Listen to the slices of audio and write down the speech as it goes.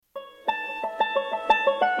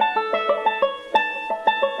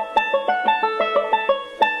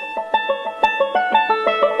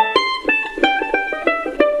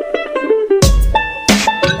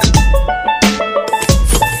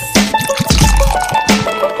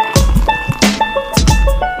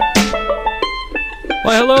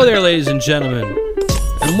Why, hello there, ladies and gentlemen,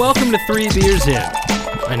 and welcome to 3 Beers In.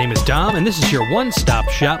 My name is Dom, and this is your one-stop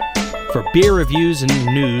shop for beer reviews and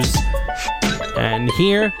news. And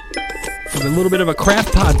here, with a little bit of a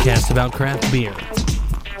craft podcast about craft beer.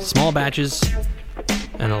 Small batches,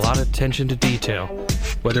 and a lot of attention to detail.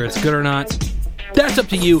 Whether it's good or not, that's up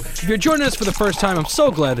to you. If you're joining us for the first time, I'm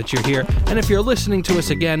so glad that you're here. And if you're listening to us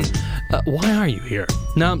again, why are you here?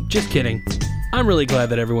 No, just kidding. I'm really glad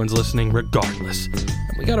that everyone's listening regardless.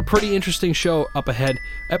 And we got a pretty interesting show up ahead.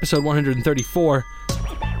 Episode 134.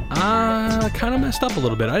 I kind of messed up a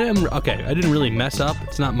little bit. I didn't really mess up.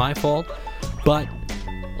 It's not my fault. But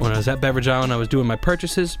when I was at Beverage Island, I was doing my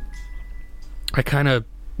purchases. I kind of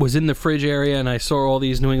was in the fridge area and I saw all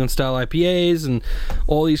these New England style IPAs and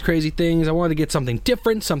all these crazy things. I wanted to get something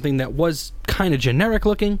different, something that was kind of generic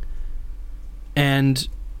looking. And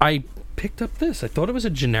I picked up this. I thought it was a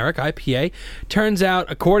generic IPA. Turns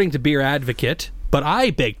out, according to Beer Advocate, but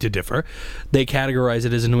I beg to differ, they categorize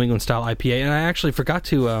it as a New England style IPA. And I actually forgot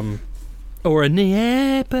to, or a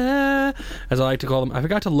NIEPA, as I like to call them. I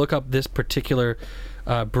forgot to look up this particular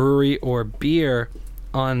brewery or beer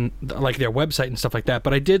on like their website and stuff like that,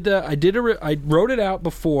 but I wrote it out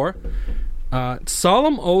before.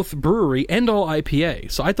 Solemn Oath Brewery End All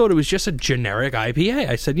IPA. So I thought it was just a generic IPA.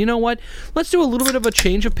 I said, you know what? Let's do a little bit of a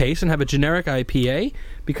change of pace and have a generic IPA,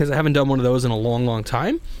 because I haven't done one of those in a long, long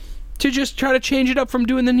time, to just try to change it up from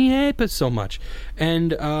doing the NIEPA so much.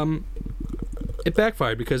 And it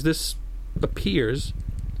backfired, because this appears,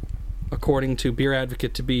 according to Beer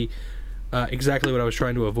Advocate, to be exactly what I was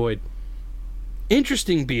trying to avoid.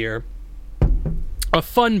 Interesting beer, a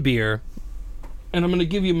fun beer, and I'm going to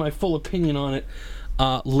give you my full opinion on it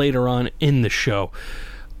later on in the show.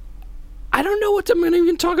 I don't know what I'm going to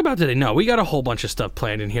even talk about today. No, we got a whole bunch of stuff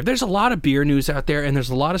planned in here. There's a lot of beer news out there, and there's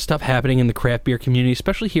a lot of stuff happening in the craft beer community,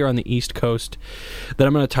 especially here on the East Coast, that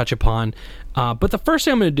I'm going to touch upon. But the first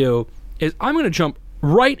thing I'm going to do is I'm going to jump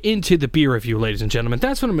right into the beer review, ladies and gentlemen.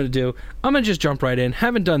 That's what I'm going to do. I'm going to just jump right in.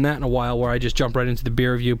 Haven't done that in a while, where I just jump right into the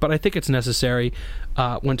beer review, but I think it's necessary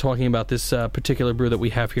when talking about this particular brew that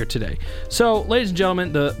we have here today. So, ladies and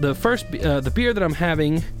gentlemen, the first the beer that I'm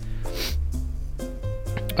having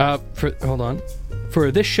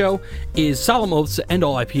for this show is Solemn Oath's End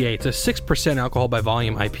All IPA. It's a 6% alcohol by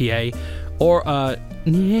volume IPA, or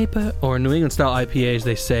NIEPA, or New England style IPA, as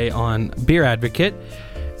they say on Beer Advocate.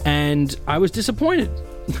 And I was disappointed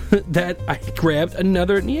that I grabbed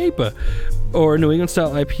another NIEPA, or New England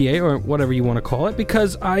style IPA, or whatever you want to call it,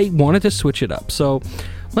 because I wanted to switch it up. So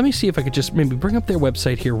let me see if I could just maybe bring up their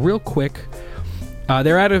website here real quick.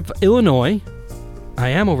 They're out of Illinois. I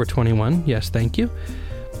am over 21. Yes, thank you.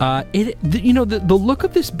 The look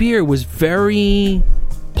of this beer was very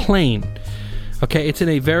plain. Okay, it's in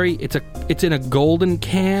a golden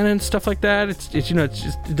can and stuff like that.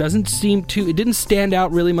 It didn't stand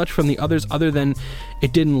out really much from the others, other than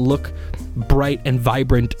it didn't look bright and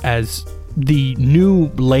vibrant as the new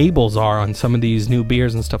labels are on some of these new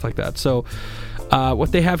beers and stuff like that. So,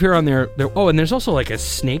 what they have here on their and there's also like a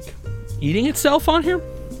snake eating itself on here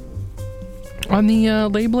on the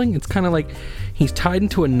labeling. It's kind of like he's tied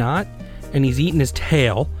into a knot and he's eating his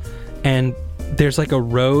tail, and there's like a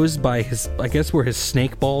rose by his, I guess, where his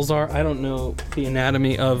snake balls are. I don't know the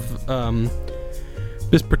anatomy of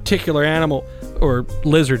this particular animal or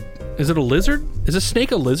lizard. Is it a lizard? Is a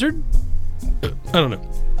snake a lizard? I don't know.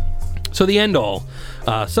 So the End All,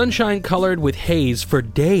 sunshine colored with haze for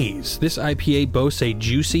days. This IPA boasts a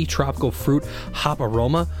juicy tropical fruit hop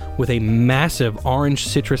aroma with a massive orange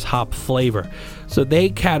citrus hop flavor. So they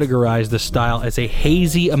categorize the style as a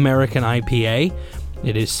hazy American IPA.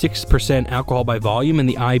 It is 6% alcohol by volume, and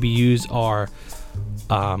the IBUs are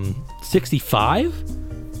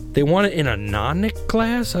 65. They want it in a non-nic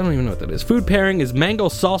glass. I don't even know what that is. Food pairing is mango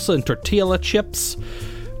salsa and tortilla chips.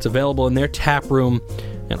 It's available in their tap room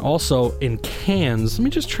and also in cans. Let me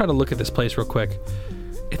just try to look at this place real quick.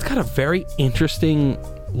 It's got a very interesting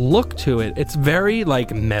look to it. It's very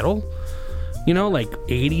like metal, like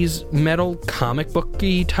 80s metal, comic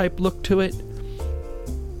booky type look to it.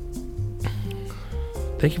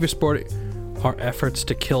 Thank you for supporting our efforts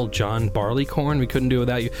to kill John Barleycorn. We couldn't do it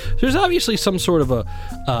without you. So there's obviously some sort of a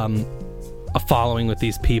following with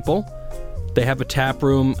these people. They have a tap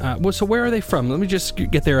room. So where are they from? Let me just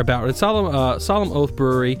get there about it. Solemn Oath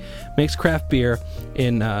Brewery makes craft beer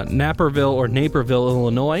in Naperville,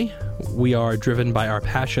 Illinois. We are driven by our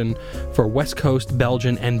passion for West Coast,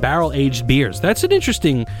 Belgian, and barrel-aged beers. That's an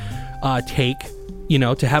interesting take,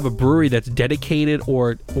 to have a brewery that's dedicated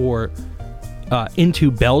or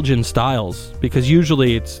into Belgian styles, because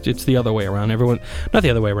usually it's the other way around. Not the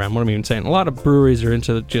other way around. What am I even saying? A lot of breweries are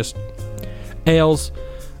into just ales,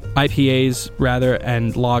 IPAs rather,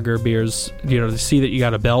 and lager beers. To see that you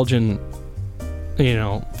got a Belgian,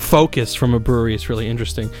 focus from a brewery is really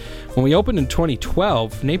interesting. When we opened in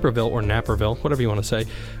 2012, Naperville, or Naperville, whatever you want to say,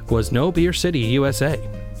 was no beer city, USA.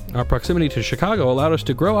 Our proximity to Chicago allowed us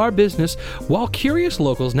to grow our business while curious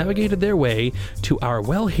locals navigated their way to our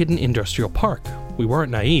well-hidden industrial park. We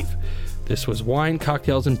weren't naive. This was wine,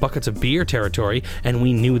 cocktails, and buckets of beer territory, and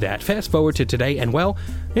we knew that. Fast forward to today, and well,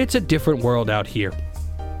 it's a different world out here.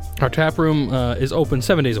 Our tap room is open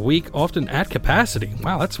 7 days a week, often at capacity.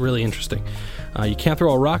 Wow, that's really interesting. You can't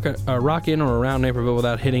throw a rock in or around Naperville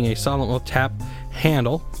without hitting a solid oak tap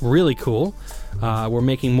handle. Really cool. We're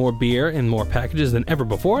making more beer in more packages than ever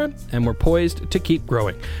before, and we're poised to keep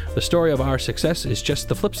growing. The story of our success is just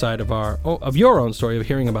the flip side of your own story of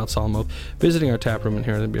hearing about Solemn Oath, visiting our tap room, and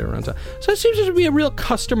hearing the beer around town. So it seems to be a real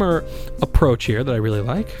customer approach here that I really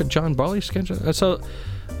like. John Barley sketch. So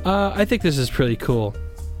I think this is pretty cool.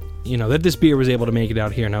 That this beer was able to make it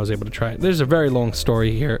out here and I was able to try it. There's a very long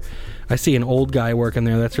story here. I see an old guy working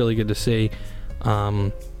there. That's really good to see.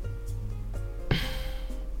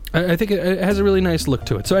 I think it has a really nice look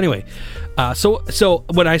to it. So anyway, so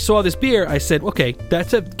when I saw this beer, I said, okay,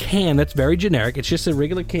 that's a can that's very generic. It's just a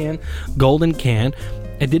regular can, golden can.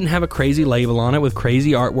 It didn't have a crazy label on it with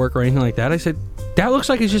crazy artwork or anything like that. I said, that looks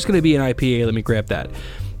like it's just going to be an IPA. Let me grab that.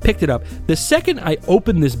 Picked it up. The second I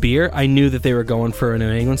opened this beer, I knew that they were going for a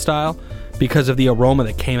New England style because of the aroma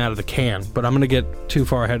that came out of the can. But I'm going to get too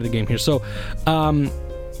far ahead of the game here. So,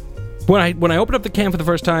 when I opened up the can for the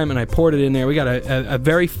first time and I poured it in there, we got a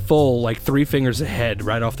very full, like 3 fingers ahead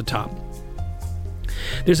right off the top.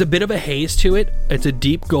 There's a bit of a haze to it. It's a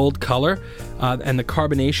deep gold color, and the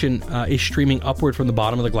carbonation is streaming upward from the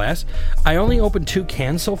bottom of the glass. I only opened 2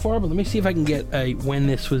 cans so far, but let me see if I can get when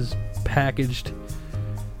this was packaged.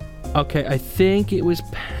 Okay, I think it was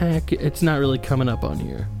packaged. It's not really coming up on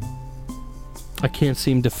here. I can't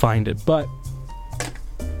seem to find it, but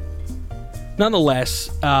nonetheless,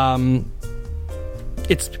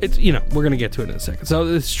 it's we're gonna get to it in a second. So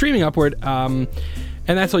it's streaming upward, and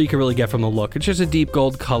that's all you can really get from the look. It's just a deep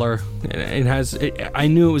gold color. I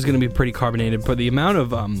knew it was gonna be pretty carbonated, but the amount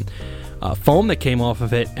of foam that came off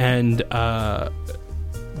of it and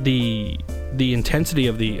the intensity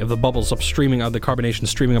of the bubbles upstreaming, of the carbonation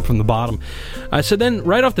streaming up from the bottom. So then,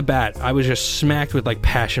 right off the bat, I was just smacked with like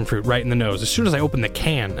passion fruit right in the nose as soon as I opened the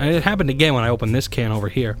can. And it happened again when I opened this can over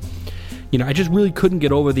here. I just really couldn't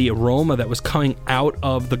get over the aroma that was coming out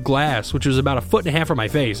of the glass, which was about 1.5 feet from my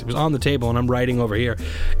face. It was on the table, and I'm writing over here,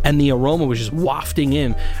 and the aroma was just wafting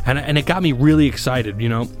in, and it got me really excited.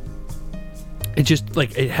 It just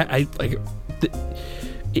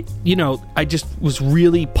I just was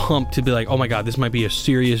really pumped to be like, oh my god, this might be a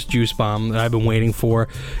serious juice bomb that I've been waiting for,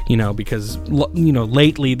 because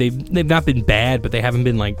lately they've not been bad, but they haven't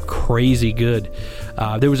been like crazy good.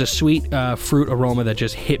 There was a sweet fruit aroma that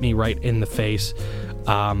just hit me right in the face,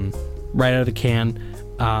 right out of the can.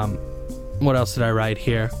 What else did I write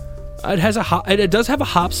here? It does have a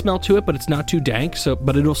hop smell to it, but it's not too dank.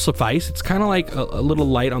 But it'll suffice. It's kind of like a little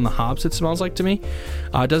light on the hops. It smells like to me.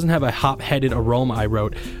 It doesn't have a hop-headed aroma. I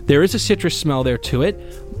wrote there is a citrus smell there to it,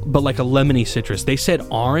 but like a lemony citrus. They said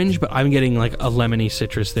orange, but I'm getting like a lemony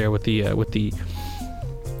citrus there with the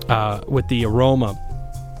aroma.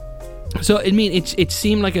 So it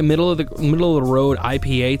seemed like a middle of the road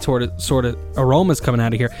IPA sort of aromas coming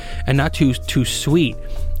out of here, and not too sweet.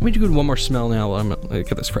 Let me do one more smell now. I'm gonna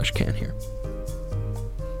get this fresh can here.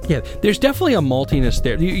 Yeah, there's definitely a maltiness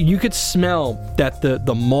there. You could smell that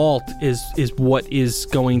the malt is what is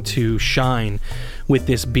going to shine with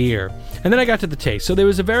this beer. And then I got to the taste. So there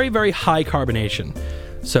was a very, very high carbonation.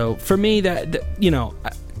 So for me, that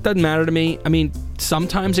doesn't matter to me. I mean,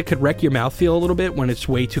 sometimes it could wreck your mouthfeel a little bit when it's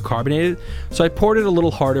way too carbonated. So I poured it a little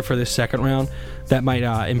harder for this second round. That might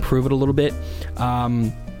improve it a little bit.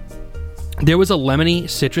 There was a lemony,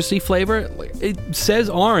 citrusy flavor. It says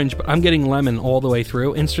orange, but I'm getting lemon all the way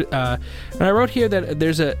through. And I wrote here that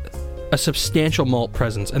there's a substantial malt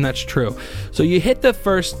presence, and that's true. So you hit the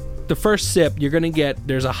first sip, you're going to get,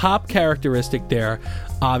 there's a hop characteristic there,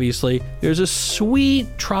 obviously. There's a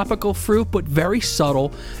sweet tropical fruit, but very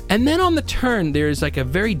subtle. And then on the turn, there's like a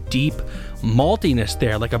very deep maltiness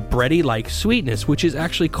there, like a bready-like sweetness, which is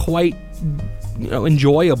actually quite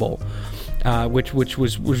enjoyable. Which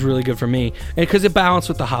was really good for me, because it balanced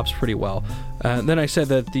with the hops pretty well. Then I said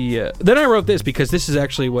that then I wrote this because this is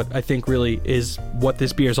actually what I think really is what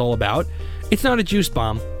this beer is all about. It's not a juice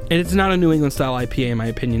bomb, and it's not a New England style IPA in my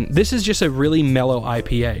opinion. This is just a really mellow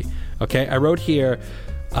IPA. Okay, I wrote here,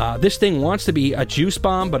 This thing wants to be a juice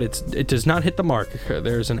bomb, but it does not hit the mark.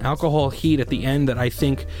 There's an alcohol heat at the end that I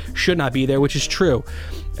think should not be there, which is true.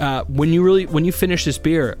 When you finish this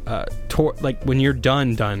beer, like when you're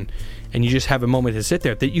done, and you just have a moment to sit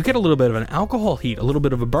there, that you get a little bit of an alcohol heat, a little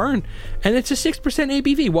bit of a burn, and it's a 6%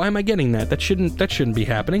 ABV. Why am I getting that? That shouldn't be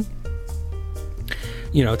happening.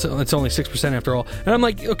 You know, it's only 6% after all. And I'm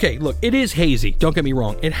like, okay, look, it is hazy. Don't get me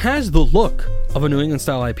wrong. It has the look of a New England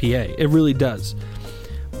style IPA. It really does.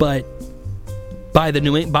 But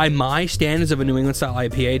by my standards of a New England style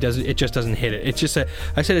IPA, it just doesn't hit it. It's just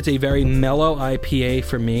I said it's a very mellow IPA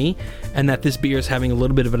for me, and that this beer is having a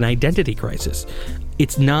little bit of an identity crisis.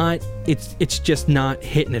 It's just not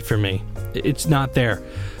hitting it for me. It's not there.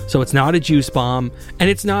 So it's not a juice bomb, and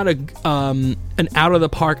it's not an out of the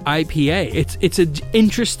park IPA. It's an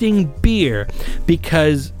interesting beer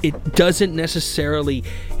because it doesn't necessarily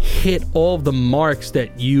hit all of the marks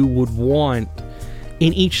that you would want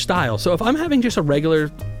in each style. So if I'm having just a regular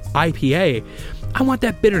IPA, I want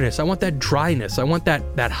that bitterness, I want that dryness, I want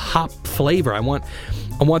that hop flavor, I want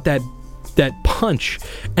that punch.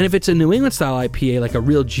 And if it's a New England style IPA, like a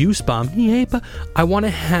real juice bomb, I want to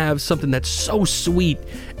have something that's so sweet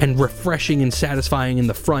and refreshing and satisfying in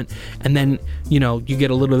the front, and then you get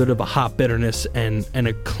a little bit of a hop bitterness and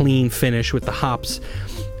a clean finish with the hops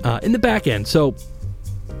in the back end. So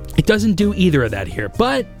it doesn't do either of that here,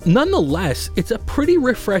 but nonetheless, it's a pretty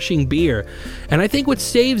refreshing beer. And I think what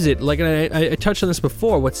saves it, like I touched on this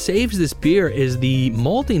before, what saves this beer is the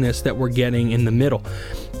maltiness that we're getting in the middle.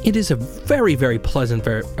 It is a very, very pleasant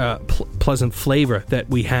flavor that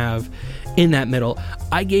we have in that middle.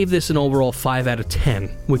 I gave this an overall 5 out of 10,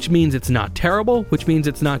 which means it's not terrible, which means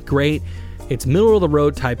it's not great. It's middle of the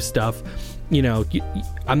road type stuff. I'm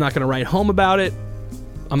not going to write home about it.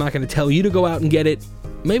 I'm not going to tell you to go out and get it.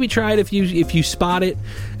 Maybe try it if you spot it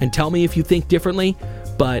and tell me if you think differently.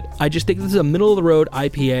 But I just think this is a middle of the road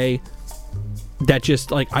IPA that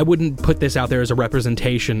just, like, I wouldn't put this out there as a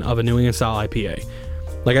representation of a New England style IPA.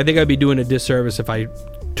 Like, I think I'd be doing a disservice if I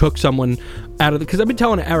took someone out of the... Because I've been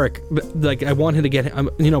telling Eric, like, I want him to get...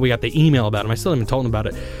 we got the email about him. I still haven't told him about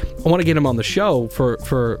it. I want to get him on the show for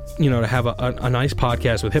to have a nice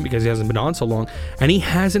podcast with him because he hasn't been on so long. And he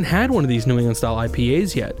hasn't had one of these New England style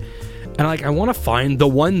IPAs yet. And, like, I want to find the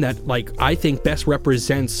one that, like, I think best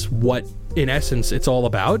represents what, in essence, it's all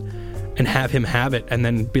about, and have him have it, and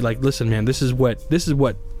then be like, listen, man, this is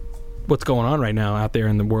what's going on right now out there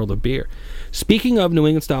in the world of beer. Speaking of New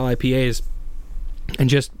England style IPAs and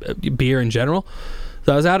just beer in general,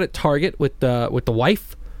 so I was out at Target with the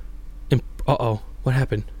wife. And what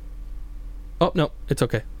happened? Oh no, it's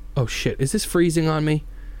okay. Oh shit, is this freezing on me?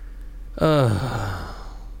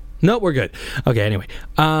 No, we're good. Okay, anyway.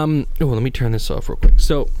 Let me turn this off real quick.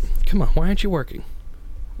 So, come on, why aren't you working?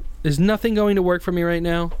 Is nothing going to work for me right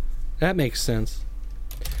now? That makes sense.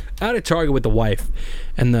 Out at Target with the wife.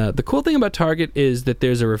 And the cool thing about Target is that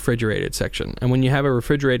there's a refrigerated section. And when you have a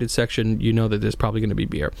refrigerated section, you know that there's probably going to be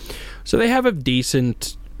beer. So they have a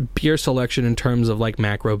decent beer selection in terms of, like,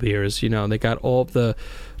 macro beers. They got all of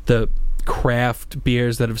the craft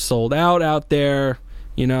beers that have sold out there.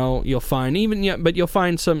 You'll find but you'll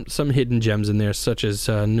find some hidden gems in there, such as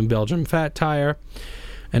New Belgium Fat Tire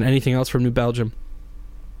and anything else from New Belgium.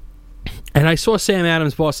 And I saw Sam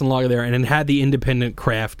Adams Boston Lager there, and it had the independent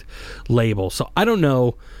craft label. So I don't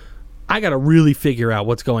know. I got to really figure out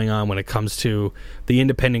what's going on when it comes to the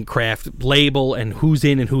independent craft label and who's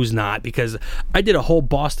in and who's not, because I did a whole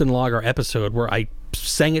Boston Lager episode where I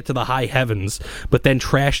sang it to the high heavens, but then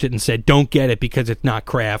trashed it and said, don't get it because it's not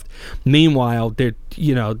craft. Meanwhile,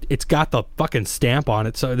 it's got the fucking stamp on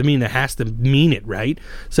it, so it has to mean it, right?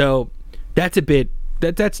 So that's a bit...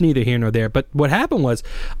 That's neither here nor there. But what happened was,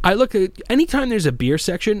 I look at... Anytime there's a beer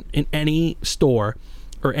section in any store,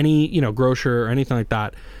 or any, grocer or anything like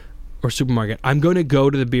that, or supermarket, I'm going to go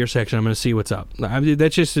to the beer section. I'm going to see what's up.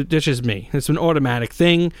 That's just me. It's an automatic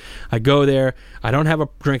thing. I go there. I don't have a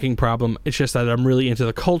drinking problem. It's just that I'm really into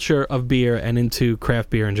the culture of beer and into craft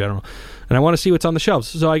beer in general. And I want to see what's on the shelves.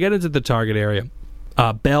 So I get into the Target area.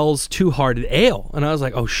 Bell's Two-Hearted Ale. And I was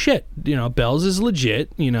like, oh shit, Bell's is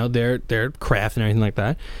legit. They're craft and everything like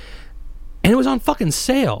that. And it was on fucking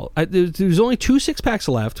sale. There was only 2 6-packs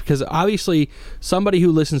left, because obviously somebody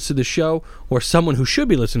who listens to the show, or someone who should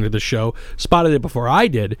be listening to the show, spotted it before I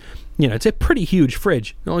did. It's a pretty huge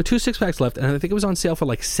fridge. Only 2 6-packs left, and I think it was on sale for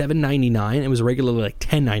like $7.99. It was regularly like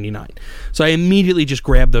 $10.99. So I immediately just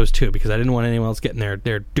grabbed those 2 because I didn't want anyone else getting their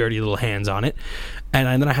dirty little hands on it.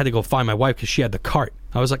 And then I had to go find my wife because she had the cart.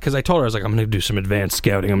 I was like, because I told her, I was like, I'm going to do some advanced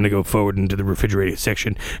scouting. I'm going to go forward into the refrigerated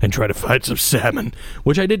section and try to find some salmon,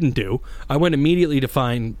 which I didn't do. I went immediately to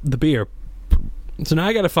find the beer, So now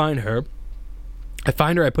I got to find her. I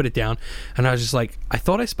find her, I put it down, and I was just like, I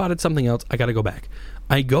thought I spotted something else. I got to go back.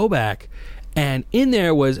 I go back, and in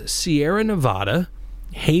there was Sierra Nevada,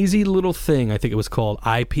 hazy little thing, I think it was called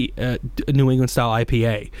New England style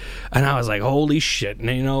IPA. And I was like, holy shit.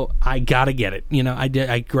 And, I got to get it.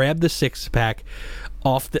 I grabbed the 6-pack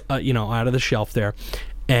off the, out of the shelf there.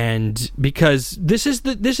 And because this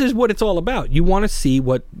is what it's all about. You want to see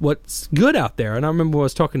what's good out there. And I remember when I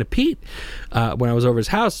was talking to Pete when I was over his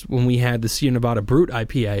house when we had the Sierra Nevada Brute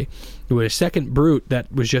IPA. It was a second Brute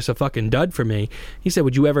that was just a fucking dud for me. He said,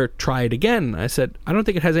 would you ever try it again? I said, I don't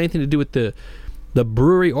think it has anything to do with the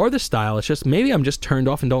brewery or the style. It's just maybe I'm just turned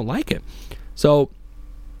off and don't like it. So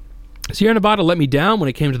Sierra Nevada let me down when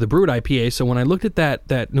it came to the Brewed IPA. So when I looked at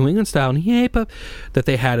that New England style that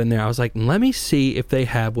they had in there, I was like, let me see if they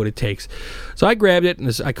have what it takes. So I grabbed it,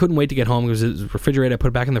 and I couldn't wait to get home because it was refrigerated. I put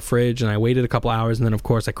it back in the fridge, and I waited a couple hours, and then of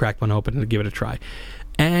course I cracked one open to give it a try.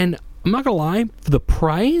 And I'm not gonna lie, for the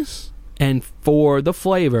price and for the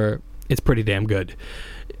flavor, it's pretty damn good.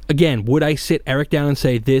 Again, would I sit Eric down and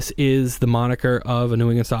say this is the moniker of a New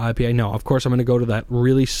England style IPA? No, of course I'm going to go to that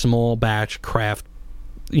really small batch craft,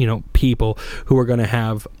 people who are going to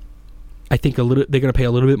have, I think they're going to pay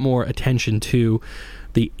a little bit more attention to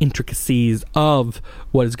the intricacies of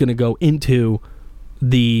what is going to go into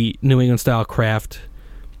the New England style craft,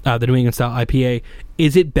 the New England style IPA.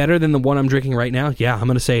 Is it better than the one I'm drinking right now? Yeah, I'm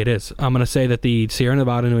going to say it is. I'm going to say that the Sierra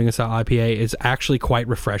Nevada New England style IPA is actually quite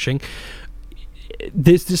refreshing.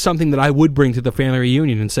 This is something that I would bring to the family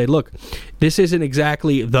reunion and say, look, this isn't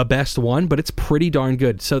exactly the best one, but it's pretty darn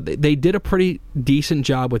good. So they did a pretty decent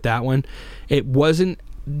job with that one. It was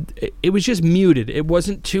just muted. It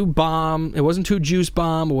wasn't too bomb. It wasn't too juice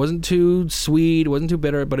bomb. It wasn't too sweet. It wasn't too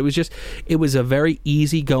bitter, but it was a very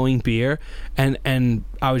easygoing beer. And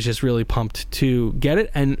I was just really pumped to get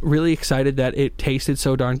it and really excited that it tasted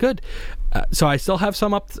so darn good. So I still have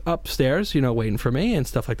some upstairs, waiting for me and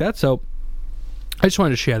stuff like that. So I just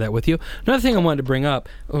wanted to share that with you. Another thing I wanted to bring up,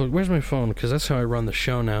 where's my phone? Because that's how I run the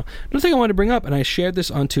show now. Another thing I wanted to bring up, and I shared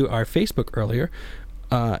this onto our Facebook earlier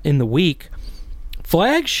in the week,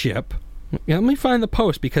 Flagship. Let me find the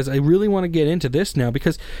post because I really want to get into this now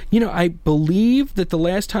because, I believe that the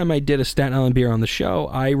last time I did a Staten Island beer on the show,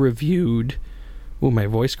 I reviewed, my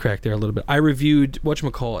voice cracked there a little bit. I reviewed,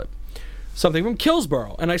 something from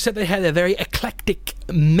Killsborough, and I said they had a very eclectic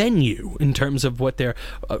menu in terms of what their,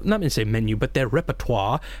 not going to say menu, but their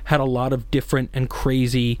repertoire had a lot of different and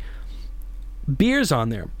crazy beers on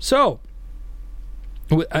there. So,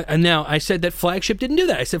 and now I said that Flagship didn't do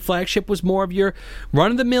that. I said Flagship was more of your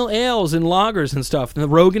run-of-the-mill ales and lagers and stuff. And the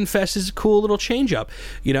Rogan Fest is a cool little change-up,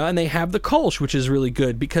 and they have the Kolsch, which is really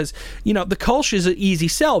good because, the Kolsch is an easy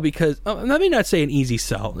sell because, let me not say an easy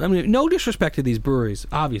sell. I mean, no disrespect to these breweries,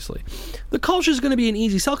 obviously. The Kolsch is going to be an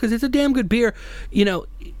easy sell because it's a damn good beer,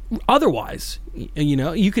 otherwise.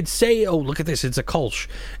 You could say, oh, look at this, it's a Kolsch.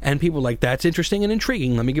 And people are like, that's interesting and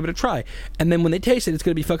intriguing, let me give it a try. And then when they taste it, it's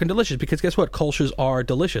going to be fucking delicious because guess what? Kolsch's are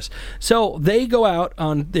delicious. So they go out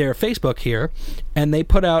on their Facebook here and they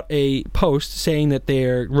put out a post saying that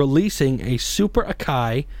they're releasing a Super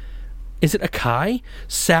Akai, is it Akai?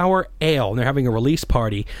 Sour Ale. And they're having a release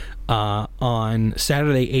party on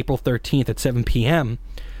Saturday, April 13th at 7 p.m.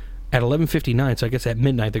 at 11:59, so I guess at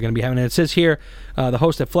midnight they're going to be having it. It says here, the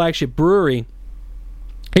host at Flagship Brewery,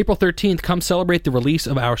 April 13th, come celebrate the release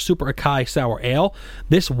of our Super Akai Sour Ale.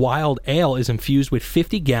 This wild ale is infused with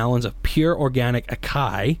 50 gallons of pure organic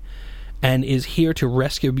Akai and is here to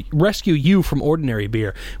rescue you from ordinary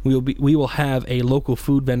beer. We will have a local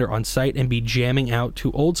food vendor on site and be jamming out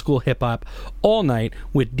to old school hip-hop all night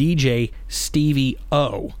with DJ Stevie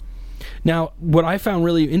O. Now, what I found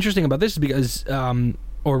really interesting about this is because...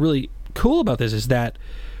 or really cool about this is that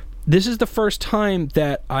this is the first time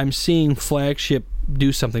that I'm seeing Flagship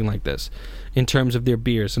do something like this in terms of their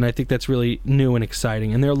beers, and I think that's really new and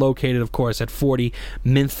exciting. And they're located, of course, at 40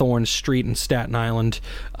 Minthorn Street in Staten Island,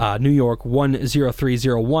 New York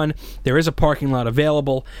 10301. There is a parking lot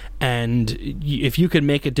available, and if you can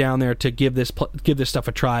make it down there to give this stuff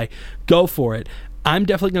a try, go for it. I'm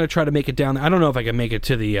definitely going to try to make it down there. I don't know if I can make it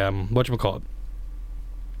to the whatchamacallit.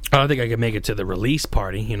 I don't think I can make it to the release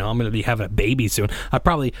party. I'm going to be having a baby soon. I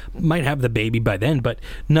probably might have the baby by then, but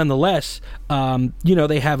nonetheless,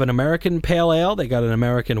 they have an American Pale Ale, they got an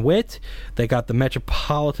American Wit, they got the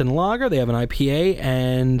Metropolitan Lager, they have an IPA,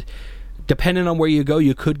 and depending on where you go,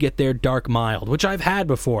 you could get their Dark Mild, which I've had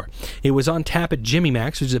before. It was on tap at Jimmy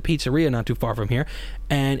Mac's, which is a pizzeria not too far from here,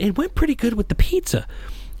 and it went pretty good with the pizza.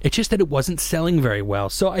 It's just that it wasn't selling very well.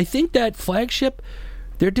 So I think that Flagship...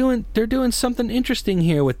 they're doing something interesting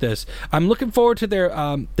here with this. I'm looking forward to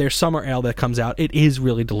their summer ale that comes out. It is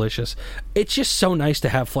really delicious. It's just so nice to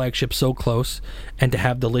have Flagship so close and to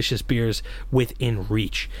have delicious beers within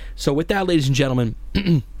reach. So with that, ladies and gentlemen,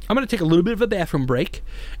 I'm going to take a little bit of a bathroom break,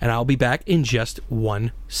 and I'll be back in just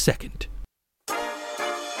 1 second.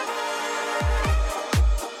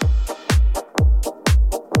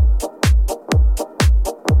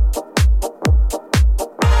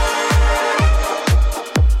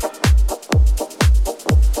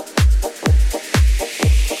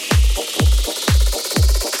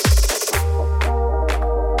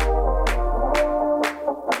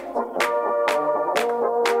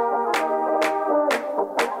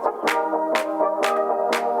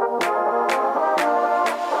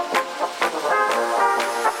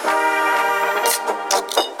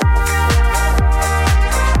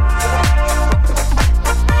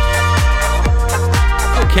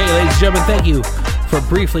 Gentlemen, thank you for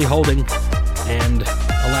briefly holding and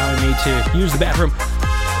allowing me to use the bathroom.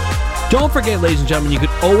 Don't forget, ladies and gentlemen, you could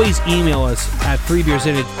always email us at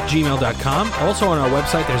 3beersin@gmail.com. Also on our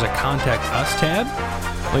website, there's a Contact Us tab.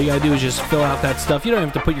 All you gotta do is just fill out that stuff. You don't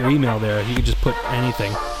have to put your email there. You can just put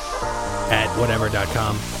anything at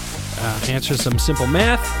whatever.com. Answer some simple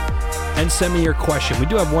math and send me your question. We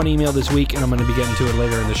do have one email this week, and I'm going to be getting to it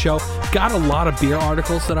later in the show. Got a lot of beer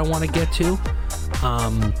articles that I want to get to.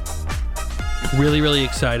 Really, really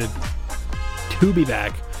excited to be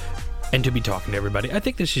back and to be talking to everybody. I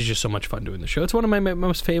think this is just so much fun doing the show. It's one of my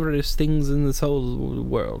most favorite things in this whole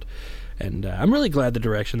world. And I'm really glad the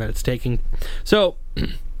direction that it's taking. So,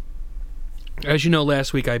 as you know,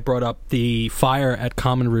 last week I brought up the fire at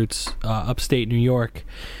Common Roots, upstate New York.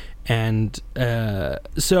 And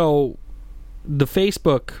so the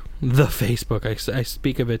Facebook, I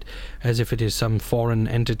speak of it as if it is some foreign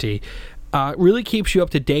entity, really keeps you up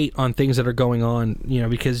to date on things that are going on,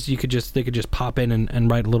 because they could just pop in and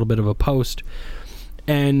write a little bit of a post.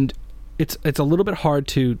 And it's a little bit hard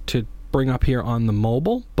to bring up here on the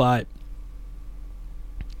mobile, but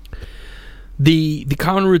the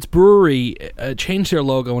Common Roots Brewery changed their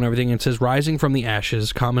logo and everything. It says "Rising from the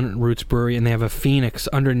Ashes, Common Roots Brewery," and they have a phoenix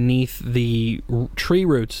underneath the tree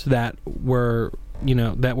roots that were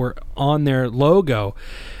on their logo.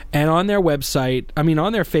 And on their website,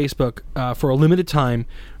 on their Facebook, for a limited time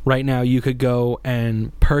right now, you could go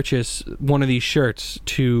and purchase one of these shirts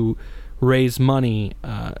to raise money to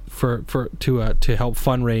help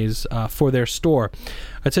fundraise for their store.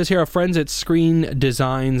 It says here, our friends at Screen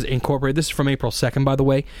Designs Incorporated. This is from April 2nd, by the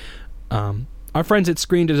way. Our friends at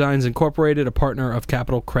Screen Designs Incorporated, a partner of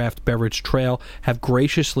Capital Craft Beverage Trail, have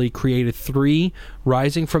graciously created 3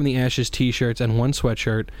 Rising from the Ashes t-shirts and 1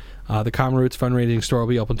 sweatshirt. The Common Roots fundraising store will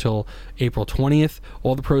be open until April 20th.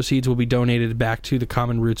 All the proceeds will be donated back to the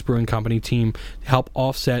Common Roots Brewing Company team to help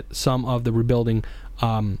offset some of the rebuilding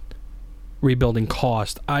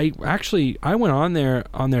cost. I went on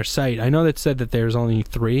their site. I know that said that there's only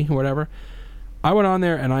 3 or whatever. I went on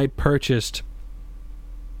there and I purchased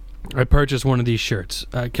one of these shirts,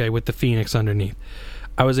 okay, with the phoenix underneath.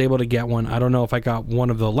 I was able to get one. I don't know if I got one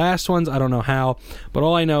of the last ones. I don't know how. But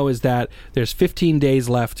all I know is that there's 15 days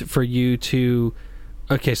left for you to...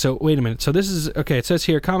 Okay, so wait a minute. So this is... Okay, it says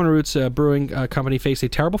here, Common Roots Brewing Company faced a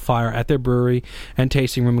terrible fire at their brewery and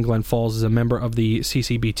tasting room in Glen Falls. As a member of the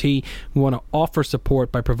CCBT, we want to offer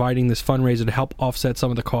support by providing this fundraiser to help offset some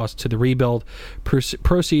of the costs to the rebuild.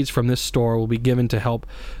 Proceeds from this store will be given to help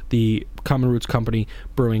the Common Roots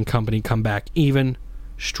Brewing Company come back even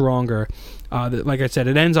stronger. Like I said,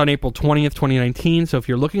 it ends on April 20th, 2019. So if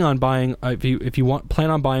you're looking on buying, if you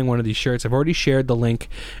plan on buying one of these shirts, I've already shared the link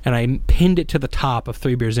and I pinned it to the top of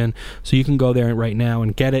 3 Beers In, so you can go there right now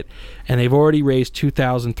and get it. And they've already raised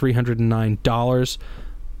 $2,309.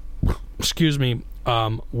 Excuse me.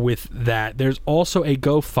 With that, there's also a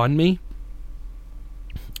GoFundMe,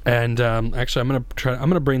 and actually, I'm gonna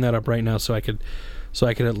bring that up right now so I could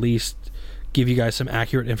at least give you guys some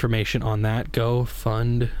accurate information on that.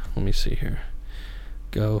 Let me see here.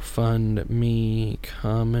 GoFundMe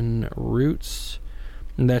Common Roots.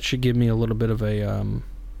 And that should give me a little bit of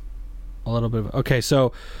okay,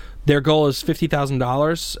 so their goal is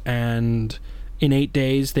 $50,000, and in 8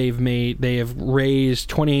 days they have raised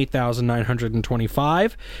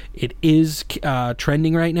 $28,925. It is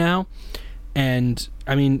trending right now, and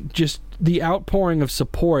just the outpouring of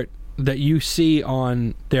support that you see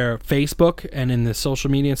on their Facebook and in the social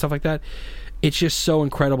media and stuff like that, it's just so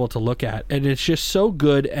incredible to look at, and it's just so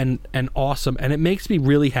good and awesome, and it makes me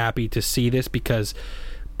really happy to see this, because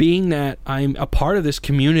being that I'm a part of this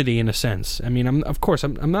community in a sense, I'm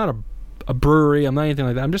not a brewery. I'm not anything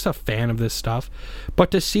like that. I'm just a fan of this stuff.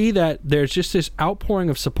 But to see that there's just this outpouring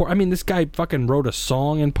of support. I mean, this guy fucking wrote a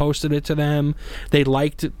song and posted it to them. They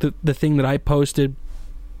liked the thing that I posted.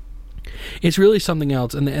 It's really something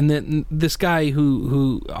else. And then this guy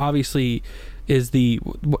who obviously is the,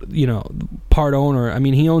 you know, part owner. I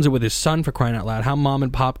mean, he owns it with his son, for crying out loud. How mom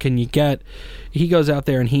and pop can you get? He goes out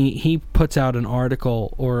there and he puts out an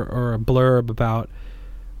article or a blurb about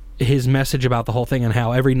his message about the whole thing, and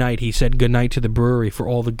how every night he said goodnight to the brewery for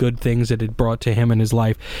all the good things that it brought to him in his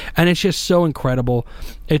life. And it's just so incredible.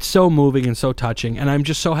 It's so moving and so touching. And I'm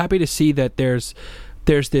just so happy to see that there's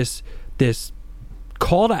this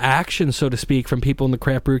call to action, so to speak, from people in the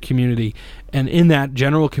craft brew community and in that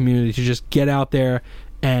general community to just get out there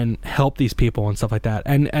and help these people and stuff like that.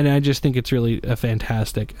 And I just think it's really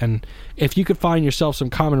fantastic. And if you could find yourself some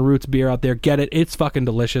Common Roots beer out there, get it. It's fucking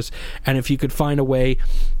delicious. And if you could find a way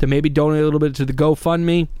to maybe donate a little bit to the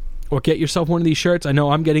GoFundMe or get yourself one of these shirts. I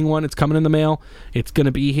know I'm getting one. It's coming in the mail. It's going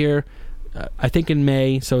to be here, I think, in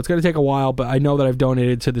May. So it's going to take a while, but I know that I've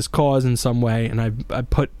donated to this cause in some way, and I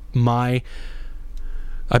put my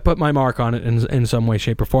mark on it in some way,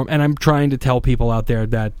 shape, or form. And I'm trying to tell people out there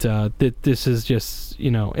that this is just, you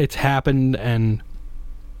know, it's happened, and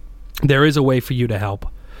there is a way for you to help.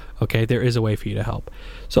 Okay, there is a way for you to help.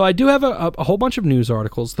 So I do have a whole bunch of news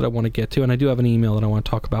articles that I want to get to, and I do have an email that I want to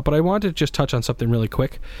talk about. But I wanted to just touch on something really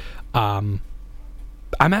quick.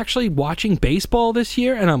 I'm actually watching baseball this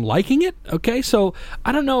year, and I'm liking it. Okay, so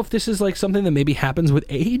I don't know if this is like something that maybe happens with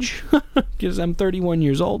age, because I'm 31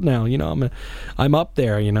 years old now. You know, I'm up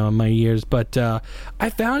there, you know, in my years. But I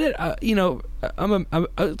found it, you know,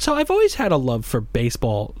 so I've always had a love for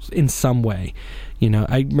baseball in some way. You know,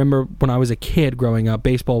 I remember when I was a kid growing up,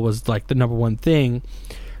 baseball was like the number one thing.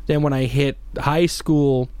 Then when I hit high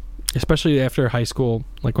school, especially after high school,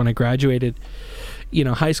 like when I graduated, you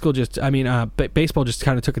know, high school just, I mean, baseball just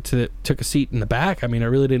kind of took a seat in the back. I mean, I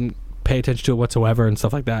really didn't pay attention to it whatsoever and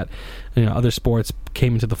stuff like that. You know, other sports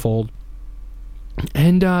came into the fold.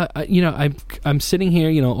 And, you know, I'm sitting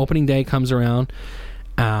here, you know, opening day comes around,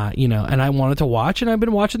 you know, and I wanted to watch, and I've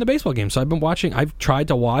been watching the baseball game. So I've tried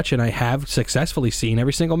to watch, and I have successfully seen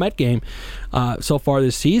every single Met game so far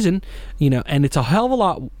this season, you know, and it's a hell of a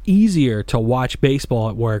lot easier to watch baseball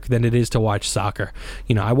at work than it is to watch soccer.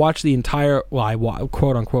 You know, I watched the entire,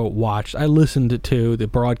 quote unquote watched, I listened to the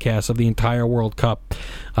broadcast of the entire World Cup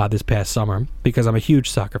this past summer because I'm a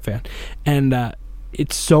huge soccer fan. And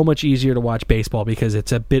it's so much easier to watch baseball because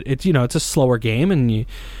it's a slower game, and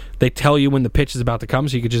they tell you when the pitch is about to come,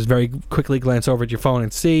 so you could just very quickly glance over at your phone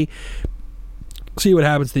and see what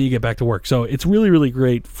happens till you get back to work. So it's really, really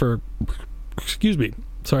great for, excuse me,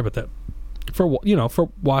 sorry about that, for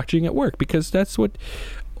watching at work, because that's what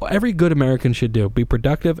every good American should do: be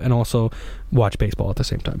productive and also watch baseball at the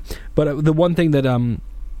same time. But the one thing that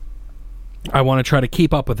I want to try to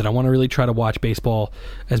keep up with it. I want to really try to watch baseball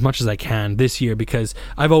as much as I can this year, because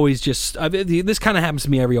I've always this kind of happens to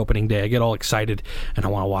me every opening day. I get all excited and I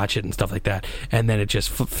want to watch it and stuff like that, and then it just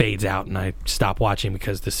fades out and I stop watching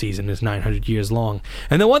because the season is 900 years long.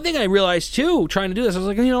 And the one thing I realized too, trying to do this, I was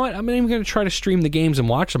like, you know what? I'm not even going to try to stream the games and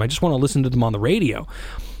watch them. I just want to listen to them on the radio.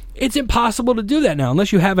 It's impossible to do that now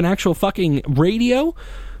unless you have an actual fucking radio.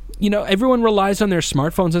 You know, everyone relies on their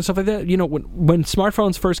smartphones and stuff like that. You know, when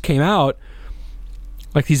smartphones first came out,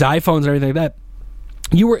 like these iPhones and everything like that,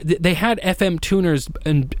 they had FM tuners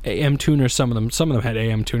and AM tuners. Some of them had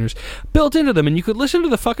AM tuners built into them, and you could listen to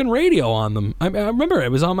the fucking radio on them. I remember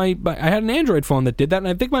it was on I had an Android phone that did that, and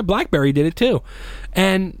I think my BlackBerry did it too.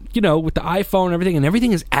 And you know, with the iPhone and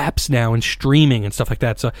everything is apps now and streaming and stuff like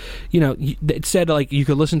that. So you know, it said like you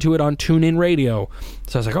could listen to it on TuneIn Radio.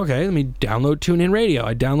 So I was like, okay, let me download TuneIn Radio.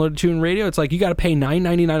 I downloaded TuneIn Radio. It's like you got to pay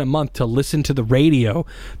 $9.99 a month to listen to the radio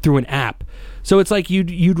through an app. So it's like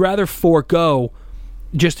you'd rather forego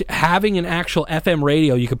just having an actual FM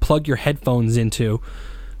radio you could plug your headphones into,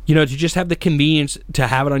 you know, to just have the convenience to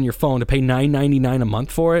have it on your phone, to pay $9.99 a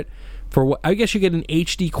month for it. For what, I guess you get an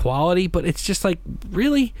HD quality, but it's just like,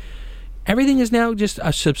 really? Everything is now just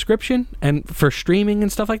a subscription and for streaming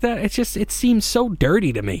and stuff like that. It seems so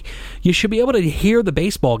dirty to me. You should be able to hear the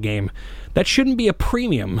baseball game. That shouldn't be a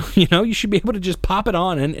premium. You know, you should be able to just pop it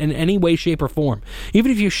on in any way, shape, or form.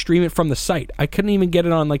 Even if you stream it from the site. I couldn't even get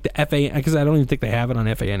it on like the FAN, because I don't even think they have it on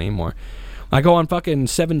FAN anymore. I go on fucking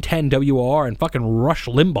 710 WOR and fucking Rush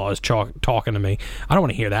Limbaugh is talking to me. I don't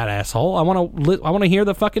want to hear that asshole. I want to hear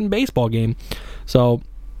the fucking baseball game. So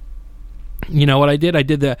You know what I did? I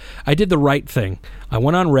did the right thing. I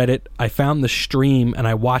went on Reddit, I found the stream, and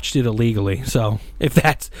I watched it illegally. So if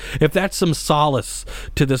that's some solace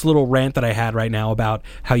to this little rant that I had right now about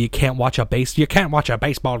how you can't watch a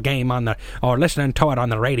baseball game or listening to it on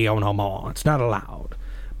the radio no more. It's not allowed.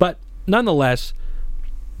 But nonetheless,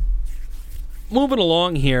 moving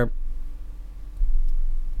along here,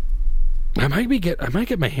 I might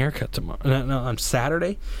get my hair cut tomorrow. No, on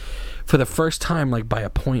Saturday. For the first time, like by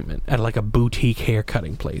appointment at like a boutique hair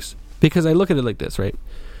cutting place. Because I look at it like this, right?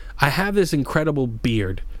 I have this incredible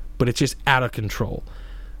beard, but it's just out of control.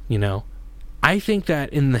 You know, I think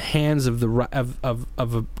that in the hands of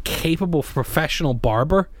a capable professional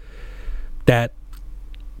barber that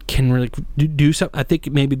can really do something, I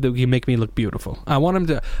think maybe they can make me look beautiful. I want him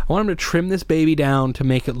to trim this baby down to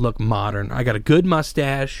make it look modern. I got a good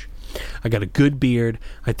mustache. I got a good beard.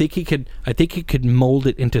 I think he could mold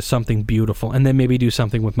it into something beautiful, and then maybe do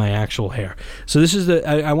something with my actual hair. So this is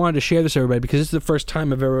I wanted to share this with everybody because this is the first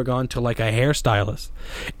time I've ever gone to like a hairstylist.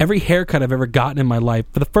 Every haircut I've ever gotten in my life,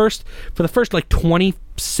 for the first like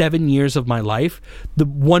 27 years of my life, the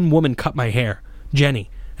one woman cut my hair, Jenny.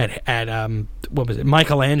 At what was it,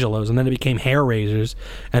 Michelangelo's, and then it became Hair Razors,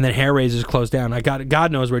 and then Hair Razors closed down.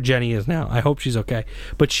 God knows where Jenny is now. I hope she's okay.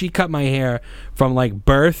 But she cut my hair from like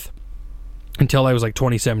birth until I was like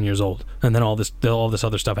 27 years old, and then all this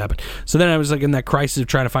other stuff happened. So then I was like in that crisis of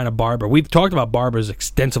trying to find a barber. We've talked about barbers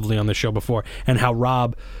extensively on the show before, and how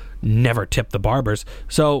Rob never tipped the barbers.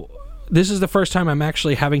 So this is the first time I'm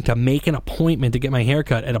actually having to make an appointment to get my hair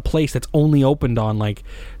cut at a place that's only opened on like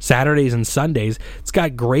Saturdays and Sundays. It's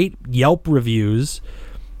got great Yelp reviews.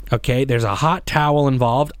 Okay, there's a hot towel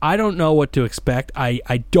involved. I don't know what to expect. I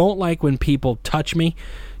don't like when people touch me.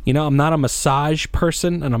 You know, I'm not a massage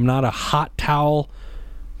person, and I'm not a hot towel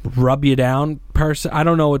rub you down person. I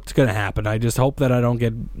don't know what's going to happen. I just hope that I don't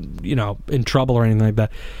get, you know, in trouble or anything like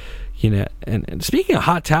that. You know, and speaking of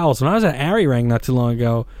hot towels, when I was at Arirang not too long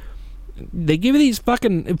ago, they give you these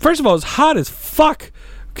fucking... First of all, it's hot as fuck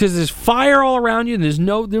because there's fire all around you, and there's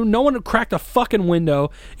no one cracked a fucking window.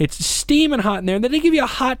 It's steaming hot in there, and then they give you a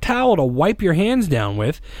hot towel to wipe your hands down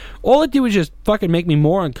with. All it did was just fucking make me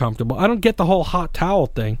more uncomfortable. I don't get the whole hot towel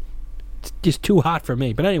thing. It's just too hot for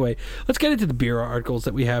me. But anyway, let's get into the beer articles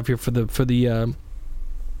that we have here for the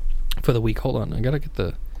week. Hold on, I gotta get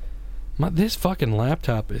this fucking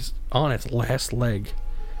laptop is on its last leg.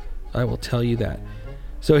 I will tell you that.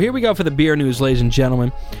 So here we go for the beer news, ladies and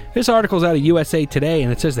gentlemen. This article's out of USA Today,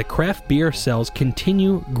 and it says that craft beer sales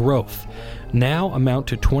continue growth, now amount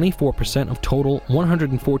to 24% of total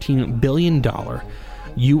 $114 billion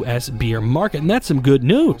U.S. beer market, and that's some good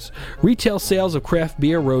news. Retail sales of craft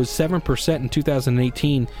beer rose 7% in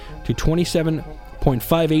 2018 to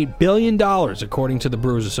 $27.58 billion, according to the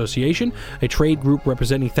Brewers Association, a trade group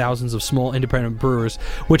representing thousands of small independent brewers,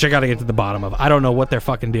 which I got to get to the bottom of. I don't know what their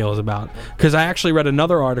fucking deal is about, because I actually read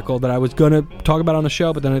another article that I was going to talk about on the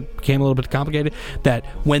show, but then it became a little bit complicated, that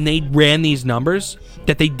when they ran these numbers,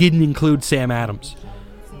 that they didn't include Sam Adams.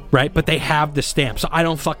 Right, but they have the stamp, so I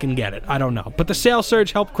don't fucking get it. I don't know. But the sales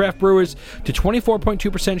surge helped craft brewers to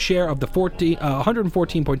 24.2% share of the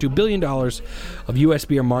 $114.2 billion of U.S.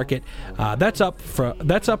 beer market. That's up from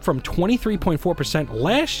 23.4%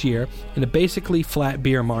 last year in a basically flat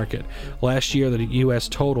beer market. Last year, the U.S.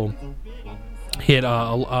 total hit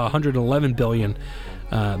 111 billion.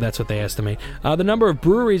 That's what they estimate. The number of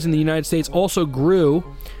breweries in the United States also grew.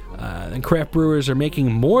 And craft brewers are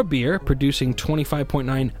making more beer, producing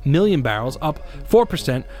 25.9 million barrels, up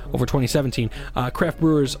 4% over 2017. Craft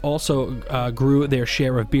brewers also grew their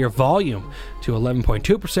share of beer volume to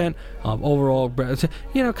 11.2% of overall.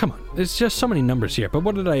 You know, come on. There's just so many numbers here. But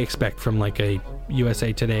what did I expect from like a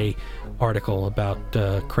USA Today article about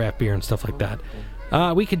craft beer and stuff like that?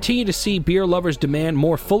 We continue to see beer lovers demand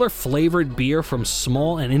more fuller flavored beer from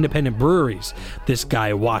small and independent breweries, this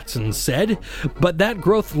guy Watson said. But that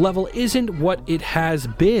growth level isn't what it has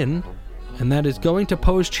been, and that is going to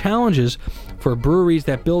pose challenges for breweries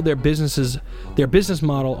that build their business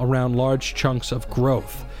model around large chunks of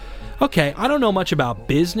growth. Okay, I don't know much about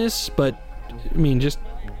business, but I mean, just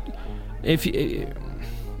if you,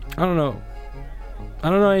 I don't know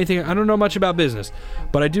anything. I don't know much about business,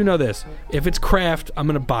 but I do know this: if it's craft, I'm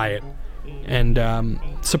gonna buy it. And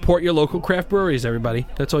support your local craft breweries, everybody.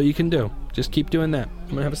 That's all you can do. Just keep doing that. I'm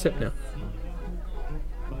gonna have a sip now.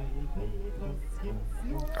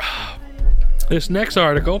 This next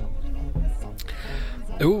article,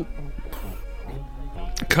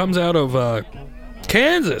 comes out of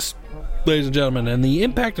Kansas, ladies and gentlemen, and the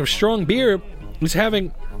impact of strong beer is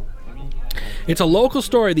having It's a local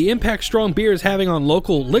story, the impact strong beer is having on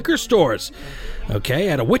local liquor stores. Okay,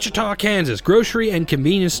 at a Wichita, Kansas, grocery and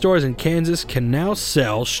convenience stores in Kansas can now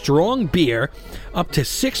sell strong beer up to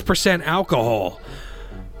 6% alcohol.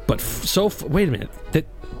 But wait a minute,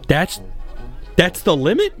 that's the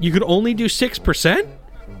limit? You could only do 6%?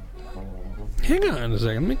 Hang on a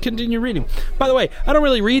second. Let me continue reading. By the way, I don't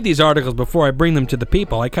really read these articles before I bring them to the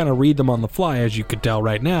people. I kind of read them on the fly, as you could tell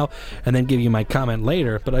right now, and then give you my comment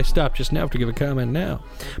later. But I stopped just now to give a comment now.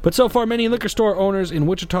 But so far, many liquor store owners in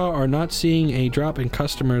Wichita are not seeing a drop in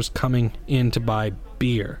customers coming in to buy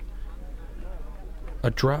beer.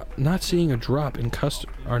 Not seeing a drop in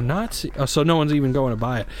customers. So no one's even going to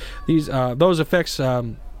buy it. Those effects...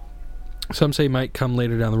 some say might come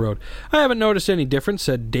later down the road. I haven't noticed any difference,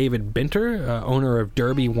 said David Binter, owner of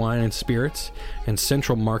Derby Wine and Spirits and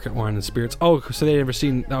Central Market Wine and Spirits. Oh, so they've never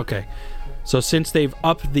seen... Okay. So since they've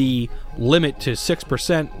upped the limit to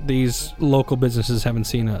 6%, these local businesses haven't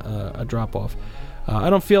seen a drop-off.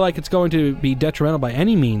 I don't feel like it's going to be detrimental by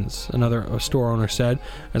any means, another store owner said.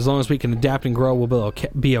 As long as we can adapt and grow, we'll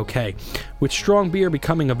be okay. With strong beer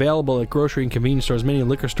becoming available at grocery and convenience stores, many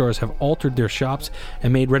liquor stores have altered their shops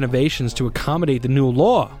and made renovations to accommodate the new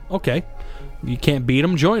law. Okay. You can't beat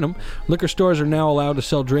them, join them. Liquor stores are now allowed to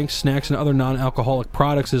sell drinks, snacks, and other non-alcoholic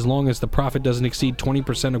products as long as the profit doesn't exceed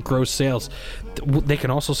 20% of gross sales. They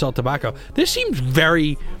can also sell tobacco. This seems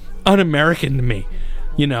very un-American to me.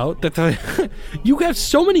 You know, you have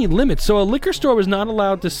so many limits. So a liquor store was not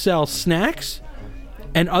allowed to sell snacks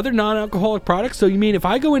and other non-alcoholic products. So you mean if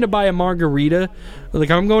I go in to buy a margarita,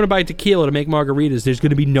 like I'm going to buy tequila to make margaritas, there's going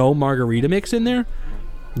to be no margarita mix in there?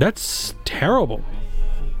 That's terrible.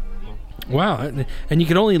 Wow. And you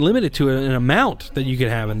can only limit it to an amount that you can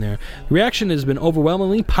have in there. The reaction has been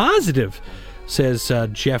overwhelmingly positive, says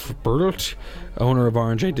Jeff Burt, owner of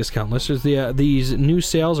R&J Discount Listers. These new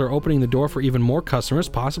sales are opening the door for even more customers,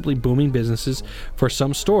 possibly booming businesses for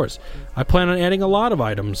some stores. I plan on adding a lot of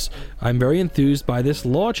items. I'm very enthused by this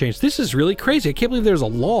law change. This is really crazy. I can't believe there's a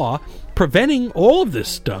law preventing all of this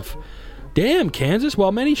stuff. Damn, Kansas.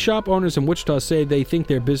 While many shop owners in Wichita say they think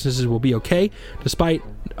their businesses will be okay, despite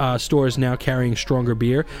stores now carrying stronger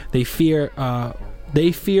beer, they fear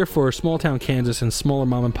for small-town Kansas and smaller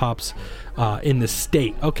mom-and-pops in the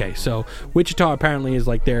state. Okay, so Wichita apparently is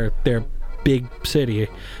like their big city.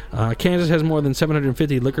 Kansas has more than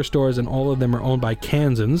 750 liquor stores, and all of them are owned by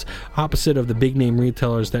Kansans, opposite of the big-name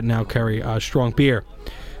retailers that now carry strong beer.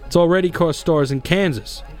 It's already cost stores in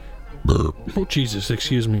Kansas. Oh, Jesus,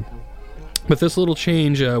 excuse me. But this little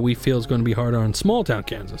change we feel is going to be harder on small-town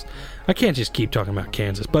Kansas. I can't just keep talking about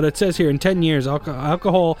Kansas. But it says here, in 10 years,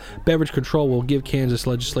 alcohol beverage control will give Kansas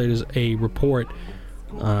legislators a report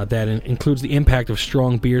that includes the impact of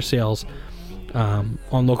strong beer sales on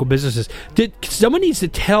local businesses. Someone needs to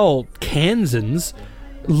tell Kansans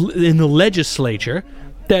in the legislature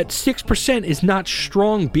that 6% is not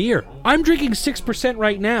strong beer. I'm drinking 6%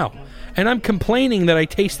 right now, and I'm complaining that I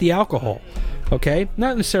taste the alcohol. Okay?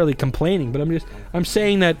 Not necessarily complaining, but I'm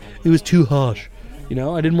saying that it was too harsh. You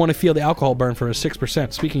know, I didn't want to feel the alcohol burn for a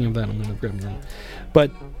 6%. Speaking of that, I'm going to grab them.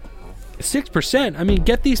 But 6%, I mean,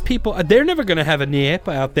 get these people... They're never going to have a nip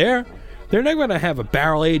out there. They're never going to have a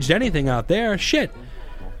barrel-aged anything out there. Shit.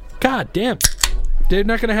 God damn. They're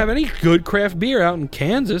not going to have any good craft beer out in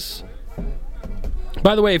Kansas.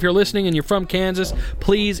 By the way, if you're listening and you're from Kansas,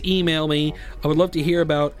 please email me. I would love to hear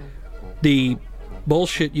about the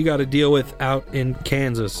bullshit you got to deal with out in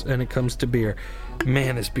Kansas when it comes to beer.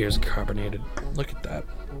 Man, this beer's carbonated. Look at that.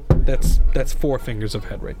 That's 4 fingers of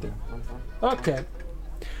head right there. Okay.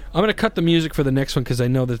 I'm going to cut the music for the next one because I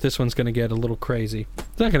know that this one's going to get a little crazy.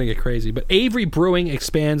 It's not going to get crazy, but Avery Brewing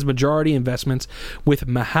expands majority investments with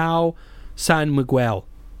Mahou San Miguel.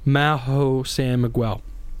 Mahou San Miguel.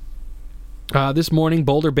 This morning,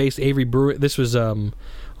 Boulder-based Avery Brewing... This was... on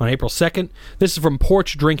April 2nd. This is from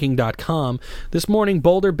PorchDrinking.com. This morning,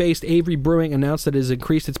 Boulder-based Avery Brewing announced that it has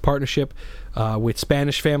increased its partnership with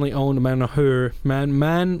Spanish family-owned Mahou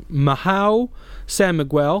San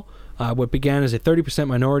Miguel. What began as a 30%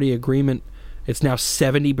 minority agreement, it's now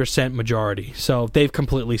 70% majority. So they've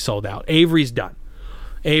completely sold out. Avery's done.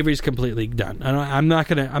 Avery's completely done. And I'm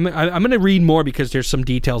gonna read more because there's some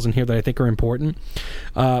details in here that I think are important.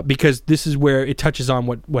 Because this is where it touches on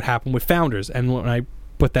what happened with Founders, and when I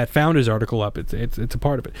put that Founders article up, it's a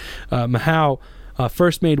part of it. Mahou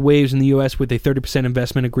first made waves in the U.S. with a 30%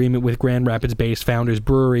 investment agreement with Grand Rapids-based Founders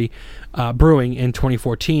Brewing in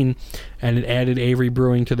 2014, and it added Avery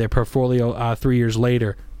Brewing to their portfolio 3 years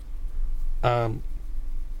later.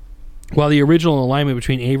 While the original alignment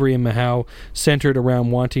between Avery and Mahou centered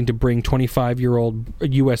around wanting to bring the 25-year-old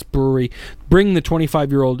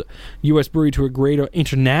U.S. brewery to a greater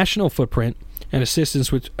international footprint and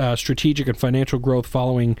assistance with strategic and financial growth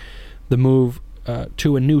following the move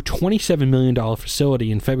to a new $27 million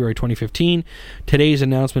facility in February 2015, today's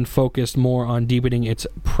announcement focused more on deepening its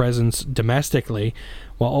presence domestically,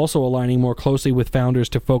 while also aligning more closely with founders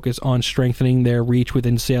to focus on strengthening their reach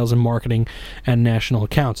within sales and marketing and national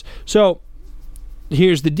accounts. So,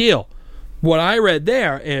 here's the deal. What I read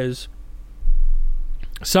there is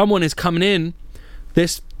someone is coming in,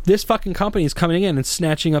 this fucking company is coming in and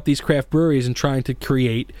snatching up these craft breweries and trying to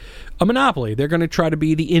create a monopoly. They're going to try to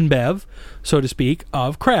be the InBev, so to speak,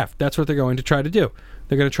 of craft. That's what they're going to try to do.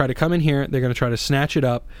 They're going to try to come in here, they're going to try to snatch it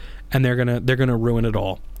up, and they're going to ruin it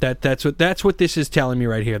all. That's what this is telling me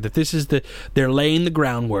right here. That this is they're laying the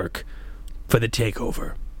groundwork for the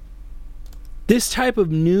takeover. This type of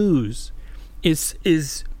news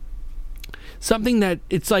is something that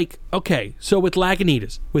it's like, okay, so with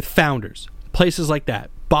Lagunitas, with Founders, places like that,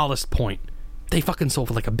 Ballast Point, they fucking sold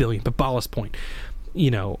for like $1 billion, but Ballast Point,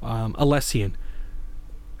 Alessian,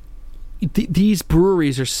 these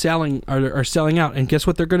breweries are selling out, and guess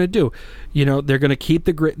what they're going to do? They're going to keep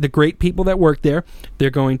the great people that work there. They're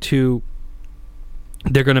going to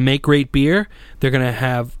make great beer. They're going to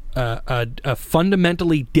have a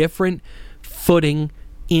fundamentally different footing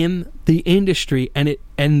in the industry, and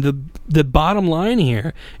the bottom line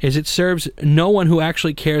here is it serves no one who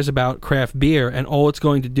actually cares about craft beer, and all it's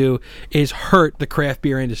going to do is hurt the craft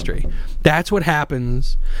beer industry. That's what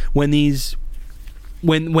happens when this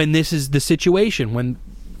is the situation,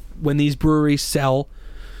 when these breweries sell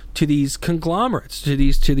to these conglomerates, to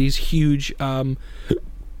these huge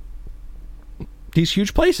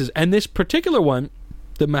places. And this particular one,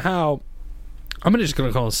 the Mahou, I'm just going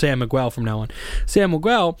to call it San Miguel from now on. San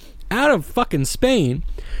Miguel, out of fucking Spain,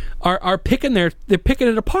 are picking they're picking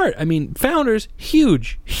it apart. I mean, Founders,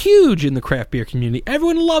 huge in the craft beer community.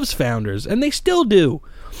 Everyone loves Founders, and they still do.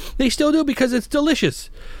 They still do because it's delicious.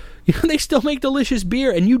 They still make delicious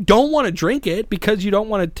beer, and you don't want to drink it because you don't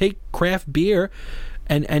want to take craft beer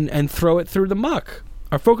and throw it through the muck.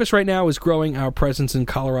 Our focus right now is growing our presence in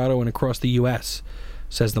Colorado and across the U.S.,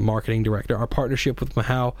 says the marketing director. Our partnership with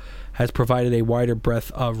Mahou has provided a wider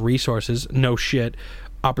breadth of resources, no shit,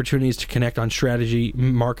 opportunities to connect on strategy,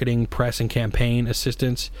 marketing, press, and campaign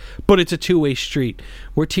assistance. But it's a two-way street.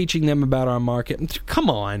 We're teaching them about our market. Come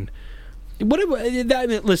on.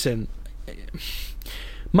 Listen,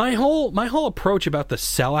 my whole approach about the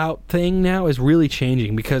sellout thing now is really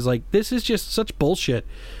changing because, like, this is just such bullshit.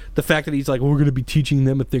 The fact that he's like, we're going to be teaching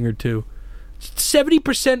them a thing or two.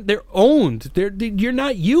 70% they're owned. You're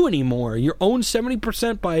not you anymore. You're owned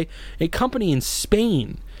 70% by a company in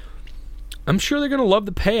Spain. I'm sure they're going to love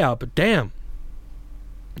the payout, but damn.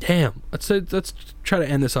 Let's try to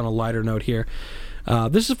end this on a lighter note here.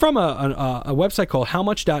 This is from a website called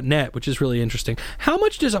howmuch.net, which is really interesting. How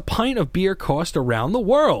much does a pint of beer cost around the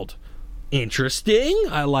world? Interesting.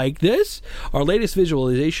 I like this. Our latest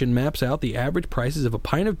visualization maps out the average prices of a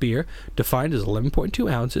pint of beer, defined as 11.2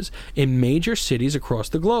 ounces, in major cities across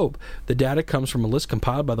the globe. The data comes from a list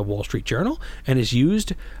compiled by the Wall Street Journal and is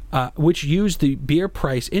which used the beer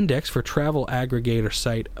price index for travel aggregator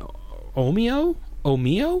site Omio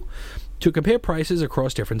to compare prices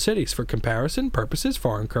across different cities. For comparison purposes,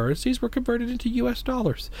 foreign currencies were converted into U.S.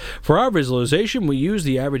 dollars. For our visualization, we use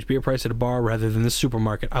the average beer price at a bar rather than the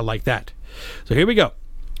supermarket. I like that. So here we go.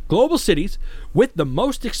 Global cities with the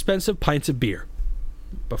most expensive pints of beer.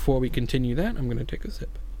 Before we continue that, I'm going to take a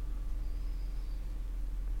sip.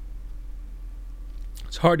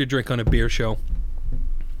 It's hard to drink on a beer show.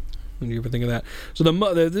 What do you ever think of that? So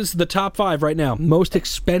this is the top 5 right now. Most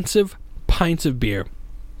expensive pints of beer.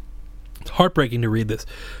 It's heartbreaking to read this.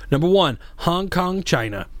 Number 1, Hong Kong,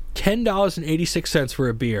 China. $10.86 for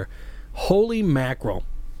a beer. Holy mackerel.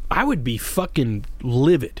 I would be fucking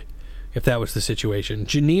livid if that was the situation.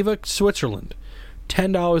 Geneva, Switzerland.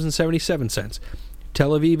 $10.77.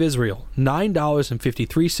 Tel Aviv, Israel.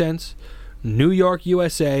 $9.53. New York,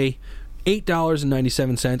 USA.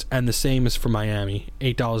 $8.97. And the same is for Miami.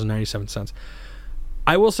 $8.97.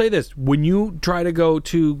 I will say this, when you try to go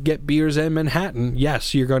to get beers in Manhattan,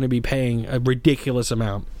 yes, you're going to be paying a ridiculous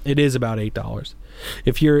amount. It is about $8.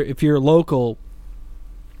 If you're local,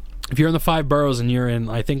 if you're in the 5 boroughs and you're in,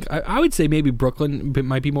 I would say maybe Brooklyn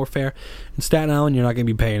might be more fair. In Staten Island, you're not going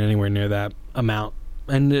to be paying anywhere near that amount.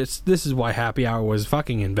 and this is why happy hour was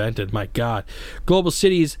fucking invented. My God. Global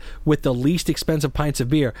cities with the least expensive pints of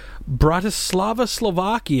beer. Bratislava,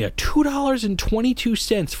 Slovakia,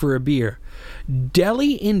 $2.22 for a beer.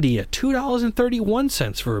 Delhi, India,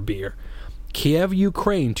 $2.31 for a beer. Kiev,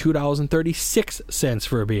 Ukraine, $2.36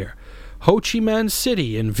 for a beer. Ho Chi Minh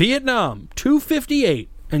City in Vietnam, $2.58,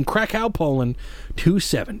 and Krakow, Poland,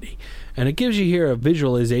 $2.70. And it gives you here a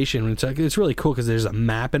visualization. It's really cool because there's a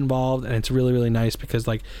map involved, and it's really, really nice because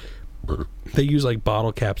like they use like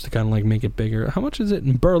bottle caps to kind of like make it bigger. How much is it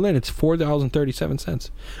in Berlin? It's $4.37.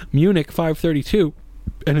 Munich, $5.32,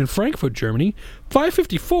 and in Frankfurt, Germany,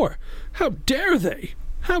 $5.54. How dare they?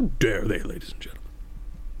 How dare they, ladies and gentlemen?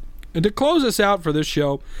 And to close us out for this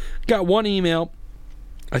show, got one email.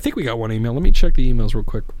 I think we got one email. Let me check the emails real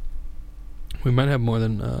quick. We might have more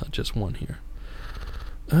than just one here.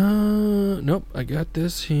 Nope, I got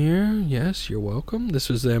this here. Yes, you're welcome. This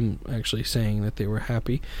was them actually saying that they were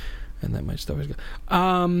happy, and that my stuff is good.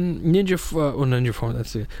 Ninja 4,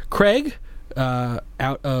 that's it. Craig, out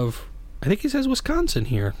of, I think he says Wisconsin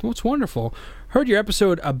here. Well, it's wonderful. Heard your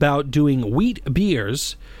episode about doing wheat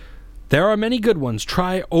beers. There are many good ones.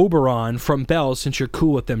 Try Oberon from Bell since you're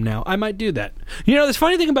cool with them now. I might do that. You know, the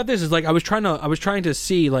funny thing about this is like I was trying to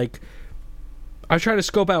see like I was trying to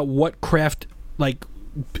scope out what craft like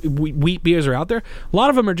wheat beers are out there. A lot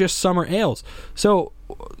of them are just summer ales. So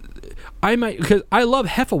I might, because I love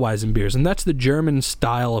Hefeweizen beers, and that's the German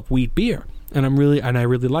style of wheat beer, and I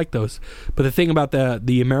really like those. But the thing about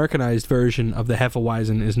the Americanized version of the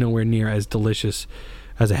Hefeweizen is nowhere near as delicious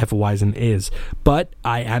as a Hefeweizen is. But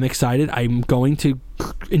I am excited. I'm going to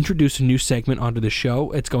introduce a new segment onto the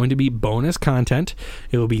show. It's going to be bonus content.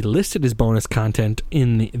 It will be listed as bonus content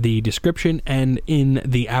in the description and in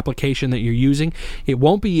the application that you're using. It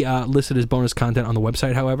won't be listed as bonus content on the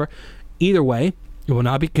website, however. Either way, it will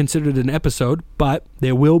not be considered an episode, but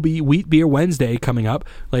there will be Wheat Beer Wednesday coming up,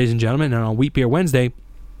 ladies and gentlemen. And on Wheat Beer Wednesday,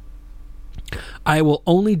 I will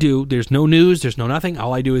only do, there's no news, there's no nothing.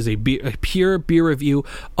 All I do is a pure beer review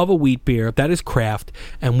of a wheat beer that is craft,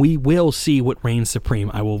 and we will see what reigns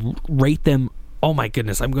supreme. I will rate them. Oh my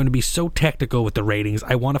goodness, I'm going to be so technical with the ratings.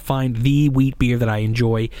 I want to find the wheat beer that I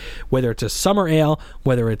enjoy, whether it's a summer ale,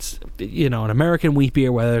 whether it's, an American wheat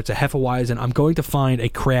beer, whether it's a Hefeweizen. I'm going to find a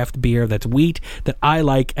craft beer that's wheat, that I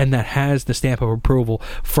like, and that has the stamp of approval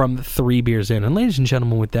from 3 beers in. And ladies and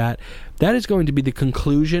gentlemen, with that is going to be the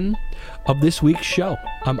conclusion of this week's show.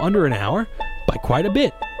 I'm under an hour by quite a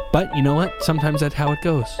bit, but you know what? Sometimes that's how it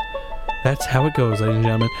goes. That's how it goes, ladies and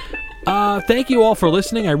gentlemen. Thank you all for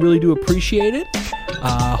listening. I really do appreciate it.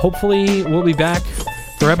 Hopefully we'll be back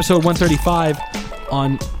for episode 135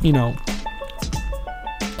 on,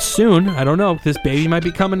 soon. I don't know. This baby might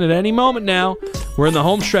be coming at any moment now. We're in the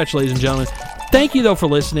home stretch, ladies and gentlemen. Thank you, though, for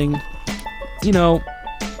listening.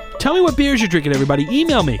 Tell me what beers you're drinking, everybody.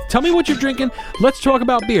 Email me. Tell me what you're drinking. Let's talk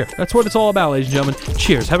about beer. That's what it's all about, ladies and gentlemen.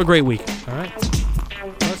 Cheers. Have a great week. All right?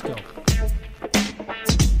 Let's go.